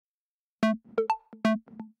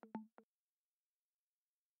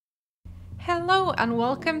Hello and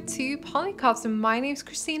welcome to PolyCosm. My name is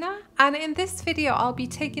Christina, and in this video I'll be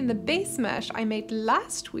taking the base mesh I made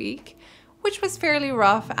last week, which was fairly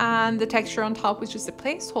rough and the texture on top was just a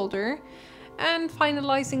placeholder, and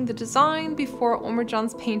finalizing the design before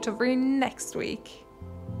Omerjohn's paintover next week.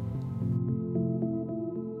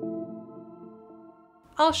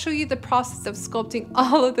 I'll show you the process of sculpting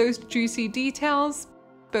all of those juicy details,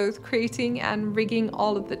 both creating and rigging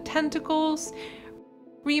all of the tentacles,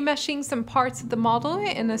 remeshing some parts of the model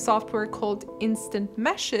in a software called Instant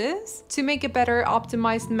Meshes to make a better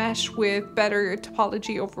optimized mesh with better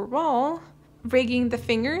topology overall, rigging the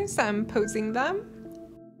fingers and posing them,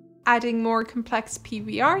 adding more complex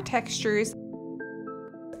PBR textures,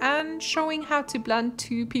 and showing how to blend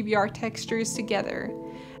two PBR textures together.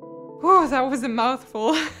 Oh, that was a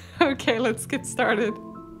mouthful. Okay, let's get started.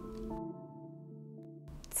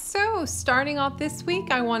 So, starting off this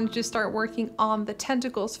week, I wanted to start working on the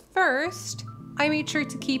tentacles first. I made sure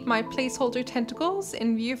to keep my placeholder tentacles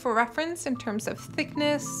in view for reference in terms of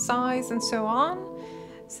thickness, size, and so on.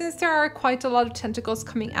 Since there are quite a lot of tentacles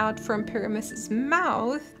coming out from Pyramis's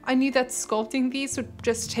mouth, I knew that sculpting these would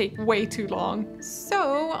just take way too long.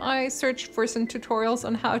 So I searched for some tutorials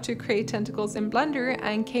on how to create tentacles in Blender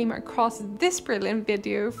and came across this brilliant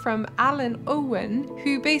video from Alan Owen,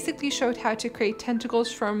 who basically showed how to create tentacles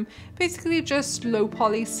from basically just low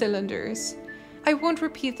poly cylinders. I won't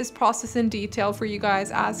repeat this process in detail for you guys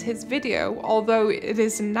as his video, although it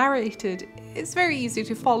is narrated. It's very easy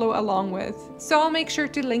to follow along with, so I'll make sure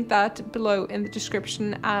to link that below in the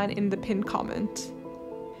description and in the pinned comment.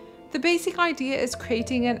 The basic idea is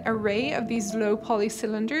creating an array of these low poly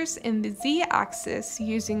cylinders in the Z-axis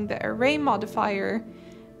using the array modifier,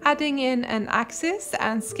 adding in an axis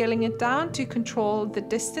and scaling it down to control the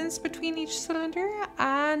distance between each cylinder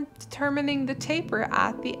and determining the taper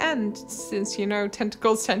at the end, since you know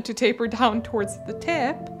tentacles tend to taper down towards the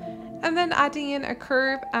tip, and then adding in a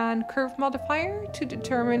curve and curve modifier to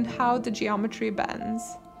determine how the geometry bends.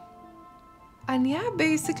 And yeah,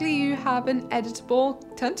 basically you have an editable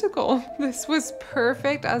tentacle. This was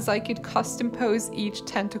perfect as I could custom pose each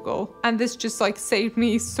tentacle. And this just like saved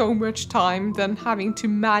me so much time than having to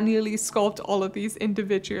manually sculpt all of these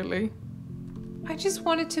individually. I just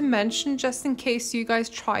wanted to mention, just in case you guys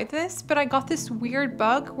try this, but I got this weird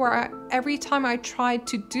bug where every time I tried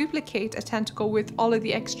to duplicate a tentacle with all of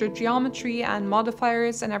the extra geometry and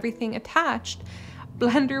modifiers and everything attached,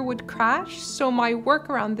 Blender would crash. So my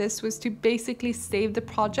workaround this was to basically save the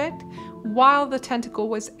project while the tentacle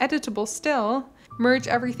was editable still, merge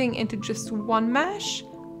everything into just one mesh,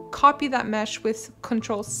 copy that mesh with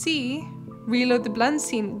Ctrl+C, reload the blend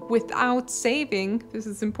scene without saving, this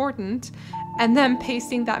is important, and then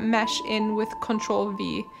pasting that mesh in with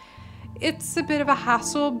Ctrl+V. It's a bit of a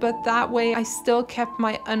hassle, but that way I still kept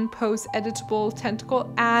my unposed editable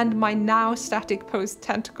tentacle and my now static posed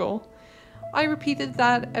tentacle. I repeated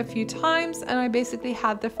that a few times and I basically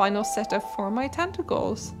had the final setup for my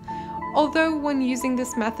tentacles. Although when using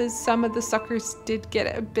this method, some of the suckers did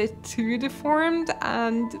get a bit too deformed,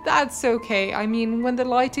 and that's okay. I mean, when the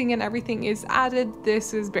lighting and everything is added,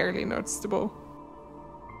 this is barely noticeable.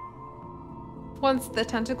 Once the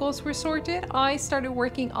tentacles were sorted, I started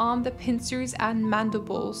working on the pincers and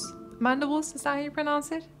mandibles. Mandibles, is that how you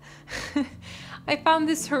pronounce it? I found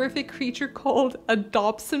this horrific creature called a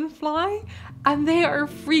Dobson fly, and they are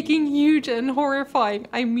freaking huge and horrifying.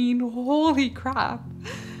 I mean, holy crap.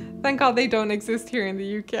 Thank God they don't exist here in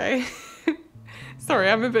the UK. Sorry,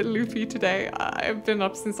 I'm a bit loopy today. I've been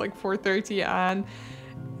up since like 4:30 and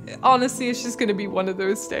honestly, it's just gonna be one of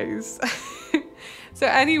those days. So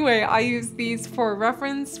anyway, I used these for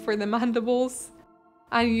reference for the mandibles.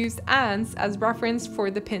 I used ants as reference for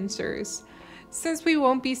the pincers. Since we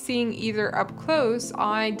won't be seeing either up close,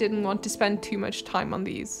 I didn't want to spend too much time on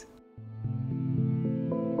these.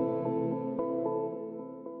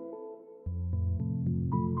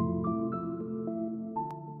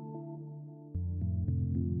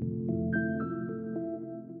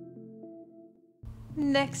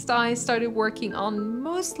 Next, I started working on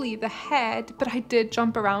mostly the head, but I did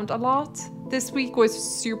jump around a lot. This week was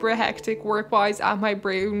super hectic work-wise and my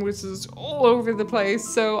brain was just all over the place,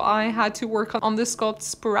 so I had to work on the sculpt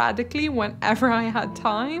sporadically whenever I had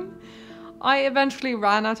time. I eventually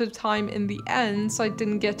ran out of time in the end, so I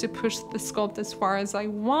didn't get to push the sculpt as far as I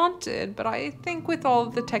wanted, but I think with all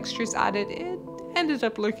of the textures added, it ended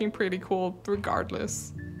up looking pretty cool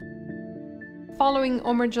regardless. Following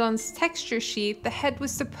Omerjohn's texture sheet, the head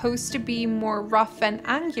was supposed to be more rough and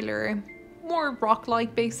angular, more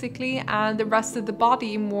rock-like basically, and the rest of the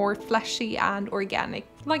body more fleshy and organic,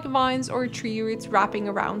 like vines or tree roots wrapping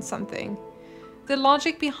around something. The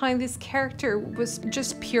logic behind this character was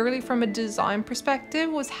just purely from a design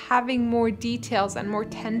perspective, was having more details and more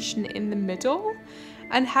tension in the middle,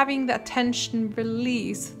 and having that tension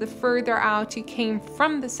release the further out you came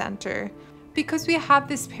from the center. Because we have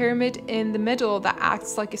this pyramid in the middle that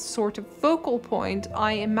acts like a sort of focal point,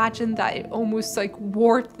 I imagine that it almost like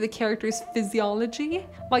warped the character's physiology,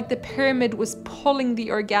 like the pyramid was pulling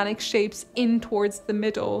the organic shapes in towards the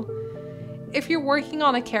middle. If you're working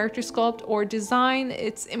on a character sculpt or design,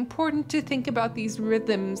 it's important to think about these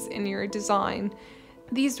rhythms in your design.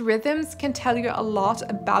 These rhythms can tell you a lot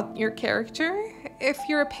about your character. If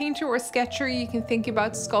you're a painter or sketcher, you can think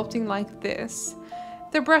about sculpting like this.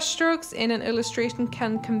 The brush strokes in an illustration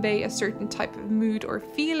can convey a certain type of mood or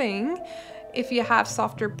feeling. If you have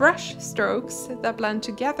softer brush strokes that blend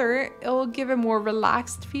together, it'll give a more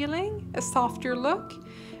relaxed feeling, a softer look.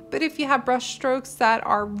 But if you have brush strokes that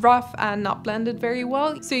are rough and not blended very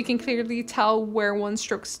well, so you can clearly tell where one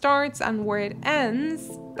stroke starts and where it ends,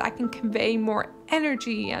 that can convey more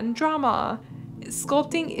energy and drama.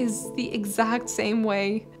 Sculpting is the exact same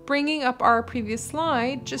way. Bringing up our previous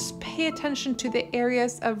slide, just pay attention to the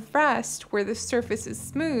areas of rest where the surface is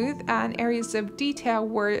smooth and areas of detail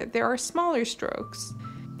where there are smaller strokes.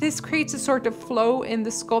 This creates a sort of flow in the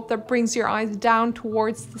sculpt that brings your eyes down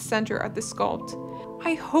towards the center of the sculpt.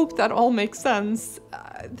 I hope that all makes sense.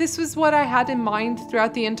 This was what I had in mind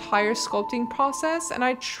throughout the entire sculpting process, and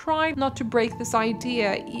I tried not to break this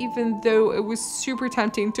idea, even though it was super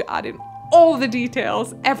tempting to add in all the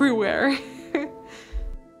details everywhere.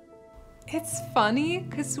 It's funny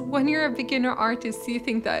because when you're a beginner artist, you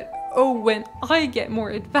think that, oh, when I get more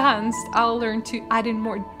advanced, I'll learn to add in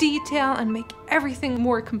more detail and make everything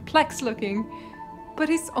more complex looking. But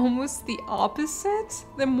it's almost the opposite.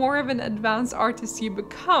 The more of an advanced artist you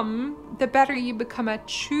become, the better you become at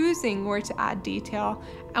choosing where to add detail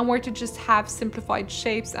and where to just have simplified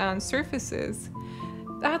shapes and surfaces.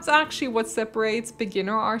 That's actually what separates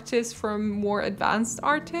beginner artists from more advanced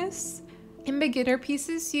artists. In beginner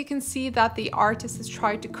pieces, you can see that the artist has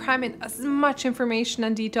tried to cram in as much information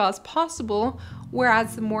and detail as possible,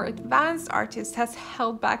 whereas the more advanced artist has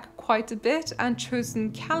held back quite a bit and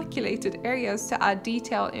chosen calculated areas to add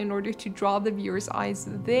detail in order to draw the viewer's eyes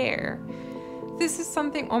there. This is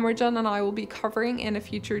something Omar-Can and I will be covering in a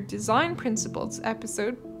future design principles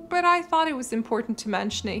episode, but I thought it was important to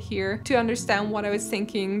mention it here to understand what I was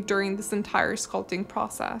thinking during this entire sculpting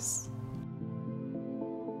process.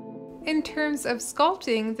 In terms of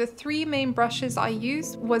sculpting, the three main brushes I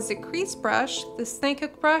used was the crease brush, the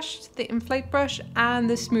snakehook brush, the inflate brush, and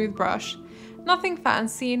the smooth brush. Nothing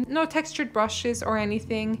fancy, no textured brushes or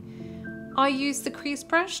anything. I used the crease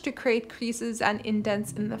brush to create creases and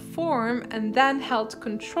indents in the form, and then held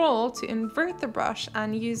Ctrl to invert the brush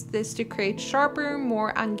and used this to create sharper,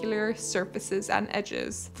 more angular surfaces and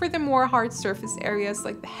edges for the more hard surface areas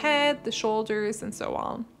like the head, the shoulders, and so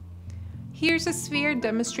on. Here's a sphere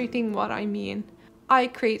demonstrating what I mean. I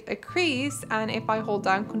create a crease, and if I hold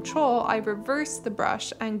down Ctrl, I reverse the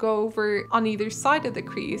brush and go over on either side of the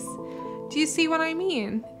crease. Do you see what I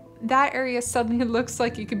mean? That area suddenly looks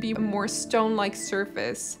like it could be a more stone-like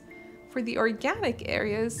surface. For the organic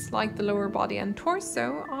areas, like the lower body and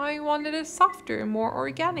torso, I wanted a softer, more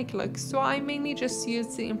organic look, so I mainly just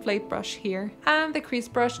used the inflate brush here, and the crease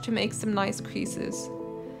brush to make some nice creases.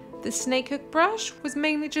 The snakehook brush was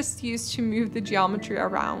mainly just used to move the geometry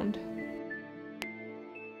around.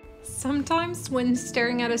 Sometimes when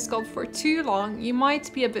staring at a sculpt for too long, you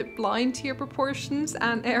might be a bit blind to your proportions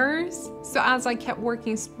and errors. So as I kept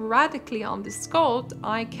working sporadically on the sculpt,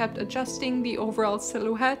 I kept adjusting the overall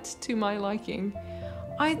silhouette to my liking.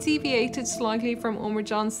 I deviated slightly from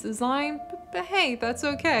Omar-Can's design, but hey, that's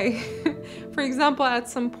okay. For example, at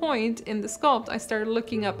some point in the sculpt, I started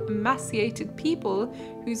looking up emaciated people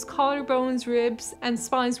whose collarbones, ribs, and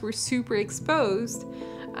spines were super exposed,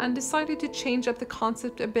 and decided to change up the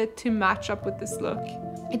concept a bit to match up with this look.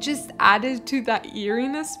 It just added to that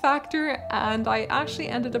eeriness factor, and I actually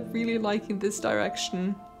ended up really liking this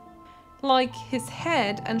direction. Like, his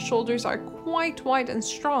head and shoulders are quite wide and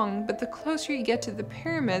strong, but the closer you get to the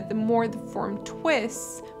pyramid, the more the form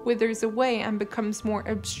twists, withers away, and becomes more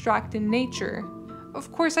abstract in nature.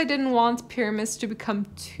 Of course, I didn't want Pīramis to become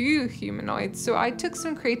too humanoid, so I took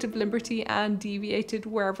some creative liberty and deviated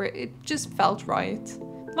wherever it just felt right.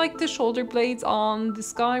 Like, the shoulder blades on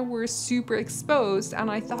this guy were super exposed, and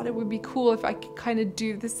I thought it would be cool if I could kind of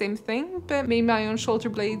do the same thing, but made my own shoulder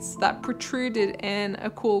blades that protruded in a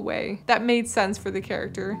cool way that made sense for the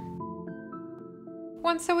character.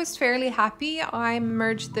 Once I was fairly happy, I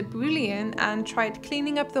merged the boolean and tried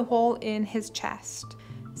cleaning up the hole in his chest.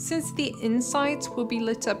 Since the insides will be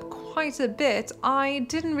lit up quite a bit, I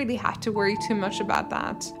didn't really have to worry too much about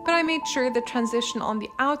that. But I made sure the transition on the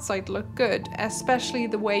outside looked good, especially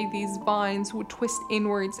the way these vines would twist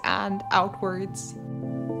inwards and outwards.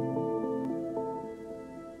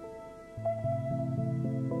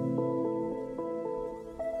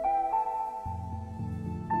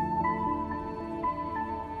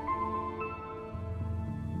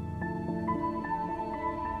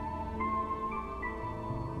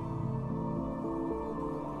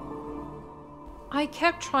 I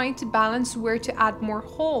kept trying to balance where to add more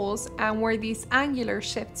holes and where these angular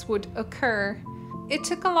shifts would occur. It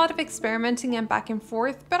took a lot of experimenting and back and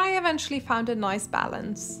forth, but I eventually found a nice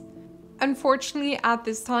balance. Unfortunately, at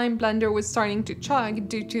this time, Blender was starting to chug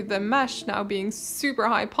due to the mesh now being super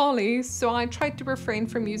high poly, so I tried to refrain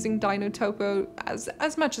from using Dynatopo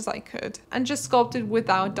as much as I could, and just sculpted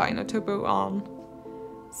without Dynatopo on.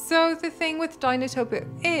 So the thing with Dynatopo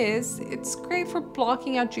is, it's great for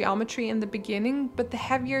blocking out geometry in the beginning, but the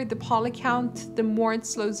heavier the poly count, the more it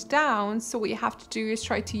slows down. So what you have to do is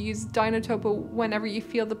try to use Dynatopo whenever you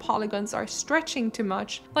feel the polygons are stretching too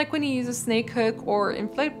much, like when you use a snake hook or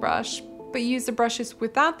inflate brush, but use the brushes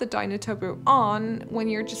without the Dynatopo on when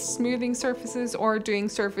you're just smoothing surfaces or doing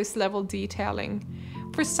surface level detailing.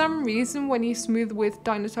 For some reason, when you smooth with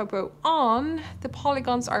Dynatopo on, the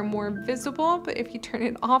polygons are more visible, but if you turn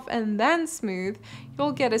it off and then smooth,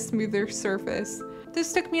 you'll get a smoother surface.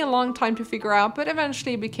 This took me a long time to figure out, but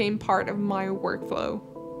eventually it became part of my workflow.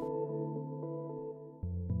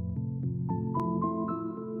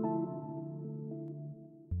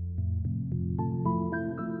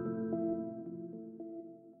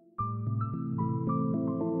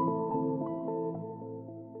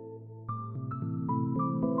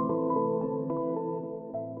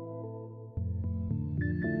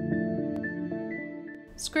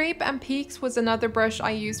 Scrape and Peaks was another brush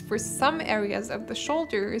I used for some areas of the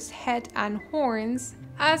shoulders, head and horns,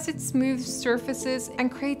 as it smooths surfaces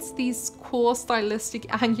and creates these cool stylistic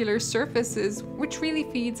angular surfaces, which really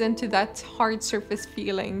feeds into that hard surface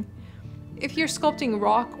feeling. If you're sculpting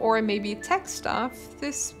rock or maybe text stuff,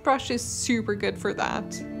 this brush is super good for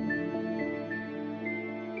that.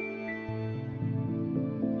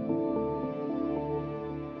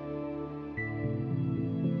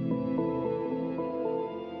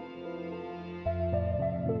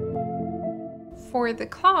 For the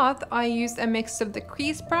cloth, I used a mix of the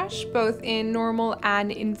crease brush, both in normal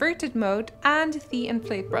and inverted mode, and the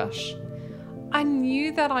inflate brush. I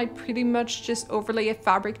knew that I'd pretty much just overlay a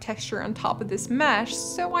fabric texture on top of this mesh,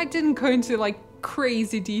 so I didn't go into like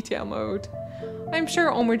crazy detail mode. I'm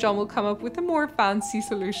sure Omerjan will come up with a more fancy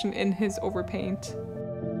solution in his overpaint.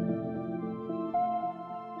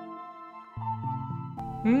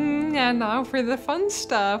 And now for the fun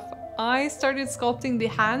stuff. I started sculpting the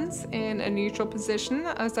hands in a neutral position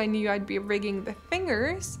as I knew I'd be rigging the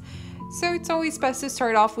fingers, so it's always best to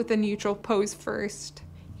start off with a neutral pose first.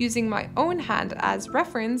 Using my own hand as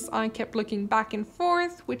reference, I kept looking back and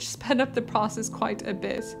forth, which sped up the process quite a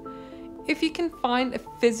bit. If you can find a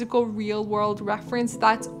physical real-world reference,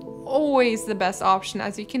 that's always the best option,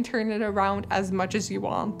 as you can turn it around as much as you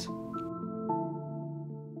want.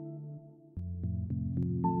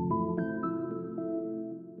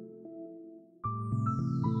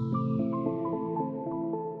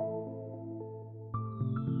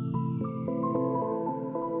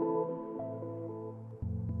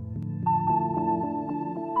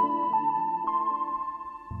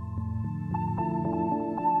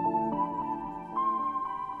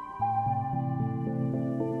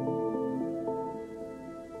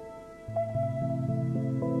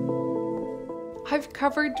 I've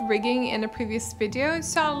covered rigging in a previous video,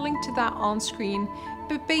 so I'll link to that on screen,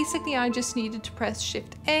 but basically I just needed to press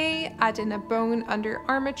Shift A, add in a bone under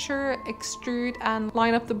armature, extrude and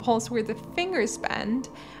line up the balls where the fingers bend,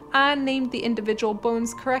 and name the individual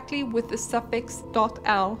bones correctly with the suffix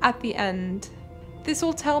 .l at the end. This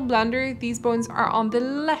will tell Blender these bones are on the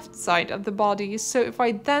left side of the body, so if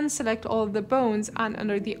I then select all of the bones and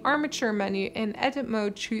under the armature menu in edit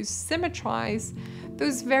mode choose symmetrize,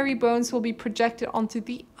 those very bones will be projected onto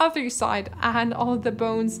the other side and all of the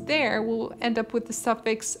bones there will end up with the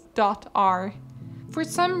suffix .r. For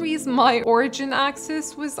some reason my origin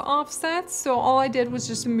axis was offset, so all I did was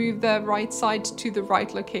just move the right side to the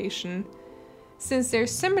right location. Since they're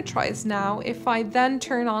symmetrized now, if I then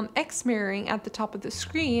turn on X mirroring at the top of the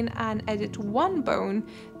screen and edit one bone,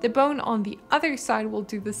 the bone on the other side will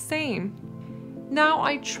do the same. Now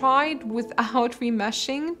I tried without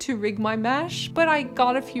remeshing to rig my mesh, but I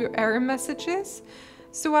got a few error messages.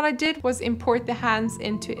 So what I did was import the hands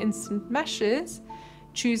into instant meshes,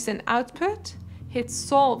 choose an output, hit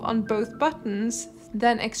solve on both buttons,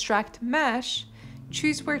 Then extract mesh,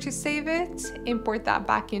 choose where to save it, import that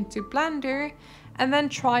back into Blender, and then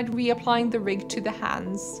try reapplying the rig to the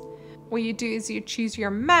hands. What you do is you choose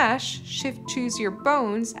your mesh, shift choose your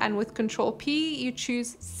bones, and with Control P you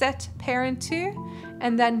choose set parent to,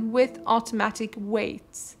 and then with automatic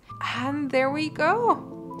weights. And there we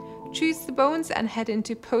go. Choose the bones and head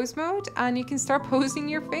into pose mode, and you can start posing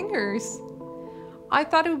your fingers. I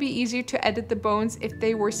thought it would be easier to edit the bones if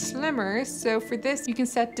they were slimmer, so for this you can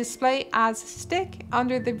set display as stick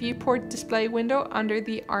under the viewport display window under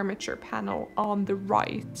the armature panel on the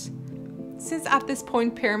right. Since at this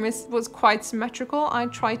point Pīramis was quite symmetrical, I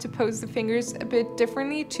tried to pose the fingers a bit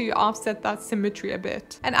differently to offset that symmetry a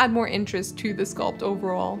bit and add more interest to the sculpt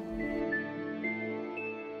overall.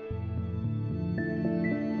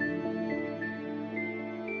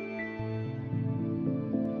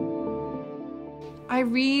 I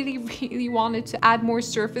really wanted to add more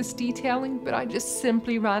surface detailing, but I just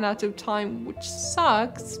simply ran out of time, which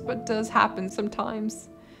sucks, but does happen sometimes.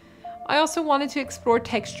 I also wanted to explore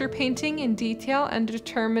texture painting in detail and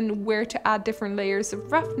determine where to add different layers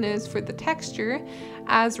of roughness for the texture,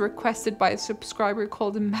 as requested by a subscriber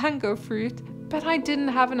called Mango Fruit, but I didn't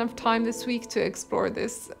have enough time this week to explore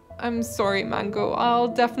this. I'm sorry, Mango, I'll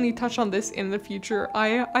definitely touch on this in the future.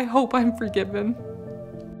 I hope I'm forgiven.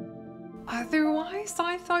 Otherwise,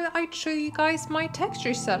 I thought I'd show you guys my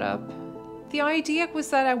texture setup. The idea was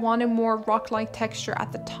that I wanted more rock-like texture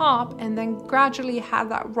at the top and then gradually have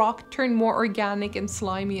that rock turn more organic and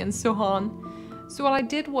slimy and so on. So what I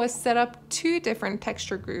did was set up two different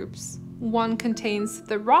texture groups. One contains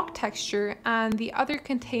the rock texture and the other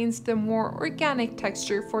contains the more organic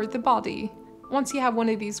texture for the body. Once you have one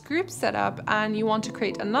of these groups set up and you want to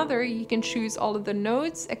create another, you can choose all of the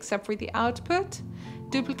nodes except for the output,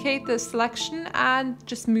 duplicate the selection and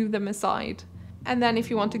just move them aside. And then if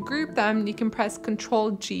you want to group them, you can press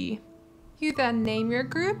Ctrl G. You then name your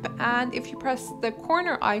group, and if you press the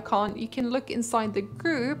corner icon, you can look inside the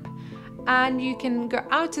group and you can go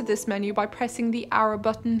out of this menu by pressing the arrow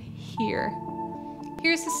button here.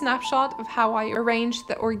 Here's a snapshot of how I arranged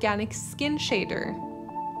the organic skin shader.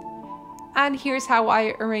 And here's how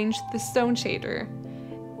I arranged the stone shader.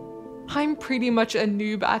 I'm pretty much a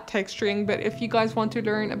noob at texturing, but if you guys want to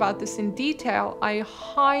learn about this in detail, I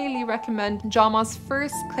highly recommend Jama's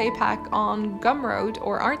first clay pack on Gumroad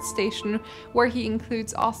or ArtStation, where he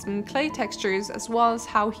includes awesome clay textures as well as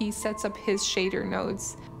how he sets up his shader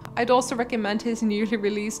nodes. I'd also recommend his newly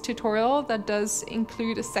released tutorial that does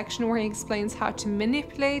include a section where he explains how to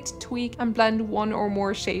manipulate, tweak, and blend one or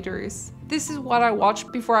more shaders. This is what I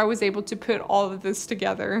watched before I was able to put all of this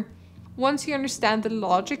together. Once you understand the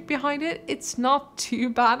logic behind it, it's not too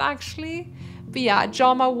bad actually. But yeah,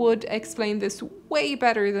 Jama would explain this way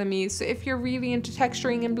better than me, so if you're really into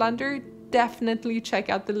texturing in Blender, definitely check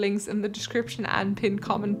out the links in the description and pinned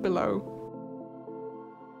comment below.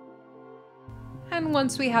 And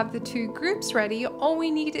once we have the two groups ready, all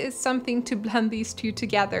we need is something to blend these two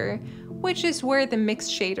together, which is where the mix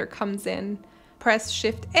shader comes in. Press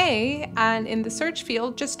Shift A and in the search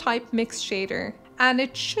field just type mix shader. And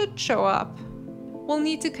it should show up. We'll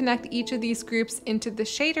need to connect each of these groups into the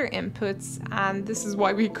shader inputs, and this is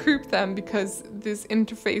why we group them, because this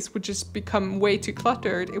interface would just become way too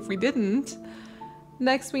cluttered if we didn't.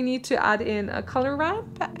 Next we need to add in a color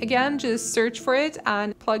ramp. Again, just search for it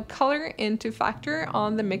and plug color into factor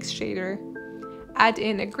on the mix shader. Add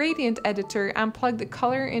in a gradient editor and plug the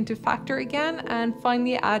color into factor again, and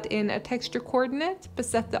finally add in a texture coordinate but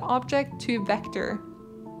set the object to vector.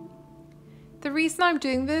 The reason I'm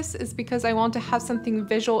doing this is because I want to have something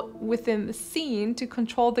visual within the scene to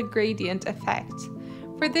control the gradient effect.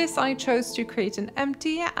 For this I chose to create an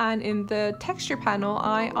empty, and in the texture panel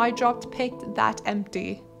I eyedropped picked that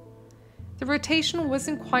empty. The rotation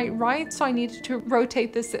wasn't quite right, so I needed to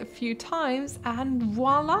rotate this a few times, and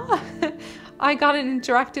voila! I got an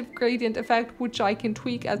interactive gradient effect which I can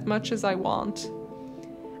tweak as much as I want.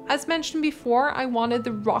 As mentioned before, I wanted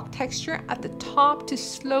the rock texture at the top to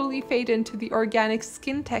slowly fade into the organic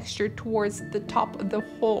skin texture towards the top of the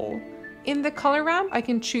hole. In the color ramp, I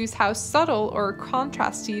can choose how subtle or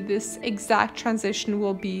contrasty this exact transition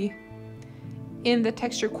will be. In the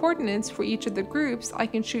texture coordinates for each of the groups, I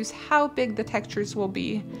can choose how big the textures will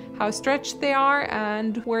be, how stretched they are,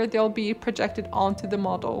 and where they'll be projected onto the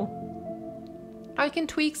model. I can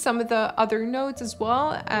tweak some of the other nodes as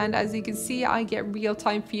well, and as you can see, I get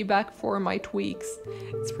real-time feedback for my tweaks.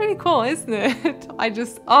 It's pretty cool, isn't it? I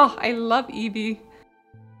love Eevee.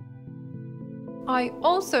 I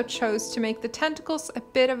also chose to make the tentacles a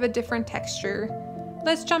bit of a different texture.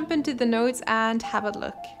 Let's jump into the nodes and have a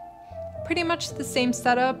look. pretty much the same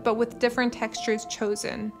setup, but with different textures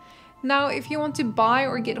chosen. Now, if you want to buy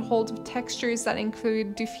or get hold of textures that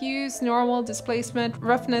include diffuse, normal, displacement,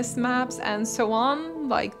 roughness maps, and so on,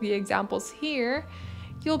 like the examples here,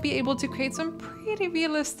 you'll be able to create some pretty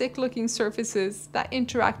realistic looking surfaces that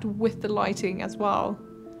interact with the lighting as well.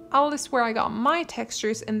 I'll list where I got my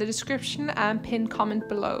textures in the description and pin comment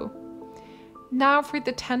below. Now for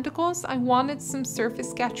the tentacles, I wanted some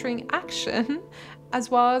surface scattering action, as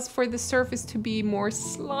well as for the surface to be more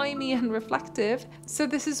slimy and reflective, so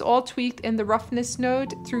this is all tweaked in the roughness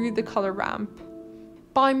node through the color ramp.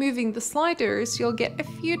 By moving the sliders, you'll get a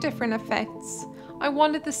few different effects. I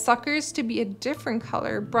wanted the suckers to be a different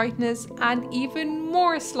color, brightness, and even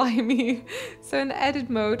more slimy. So in edit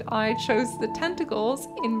mode, I chose the tentacles,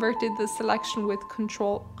 inverted the selection with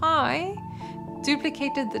Ctrl-I,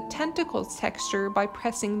 duplicated the tentacles texture by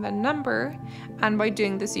pressing the number, and by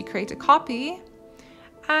doing this you create a copy,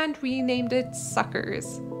 and renamed it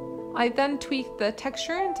Suckers. I then tweaked the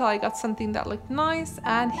texture until I got something that looked nice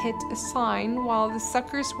and hit assign while the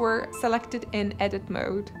suckers were selected in edit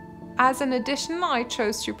mode. As an addition, I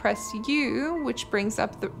chose to press U, which brings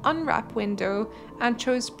up the unwrap window, and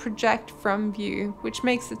chose project from view, which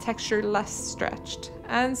makes the texture less stretched.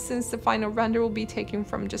 And since the final render will be taken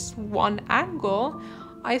from just one angle,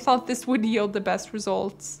 I thought this would yield the best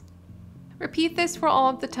results. Repeat this for all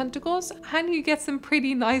of the tentacles and you get some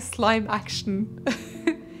pretty nice slime action.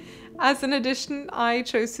 As an addition, I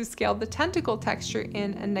chose to scale the tentacle texture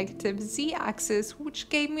in a negative Z axis, which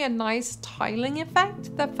gave me a nice tiling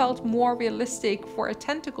effect that felt more realistic for a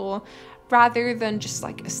tentacle rather than just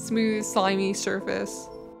like a smooth, slimy surface.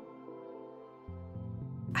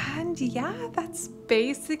 And yeah, that's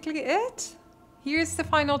basically it. Here's the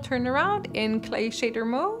final turnaround in clay shader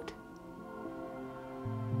mode.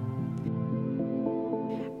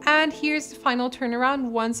 And here's the final turnaround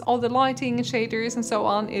once all the lighting, shaders, and so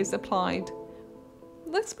on is applied.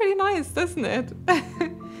 Looks pretty nice, doesn't it?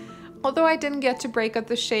 Although I didn't get to break up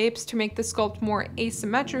the shapes to make the sculpt more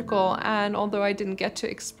asymmetrical, and although I didn't get to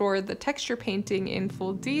explore the texture painting in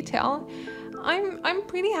full detail, I'm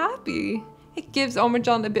pretty happy. It gives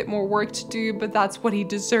Omerjan a bit more work to do, but that's what he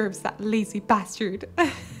deserves, that lazy bastard.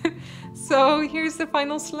 So here's the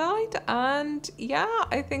final slide, and yeah,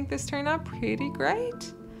 I think this turned out pretty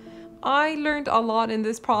great. I learned a lot in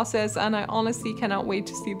this process and I honestly cannot wait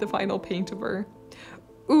to see the final paintover.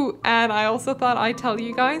 Ooh, and I also thought I'd tell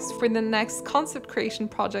you guys, for the next concept creation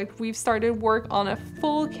project, we've started work on a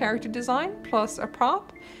full character design plus a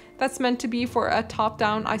prop that's meant to be for a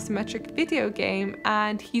top-down isometric video game,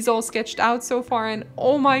 and he's all sketched out so far and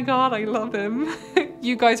oh my god, I love him.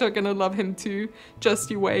 You guys are gonna love him too, just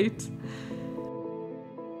you wait.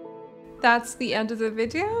 That's the end of the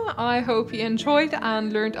video. I hope you enjoyed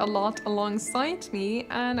and learned a lot alongside me,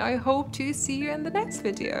 and I hope to see you in the next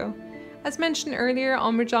video. As mentioned earlier,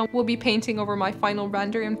 Omerjan will be painting over my final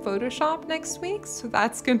render in Photoshop next week, so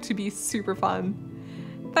that's going to be super fun.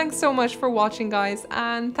 Thanks so much for watching, guys,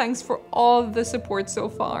 and thanks for all the support so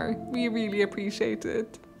far. We really appreciate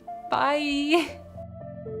it. Bye!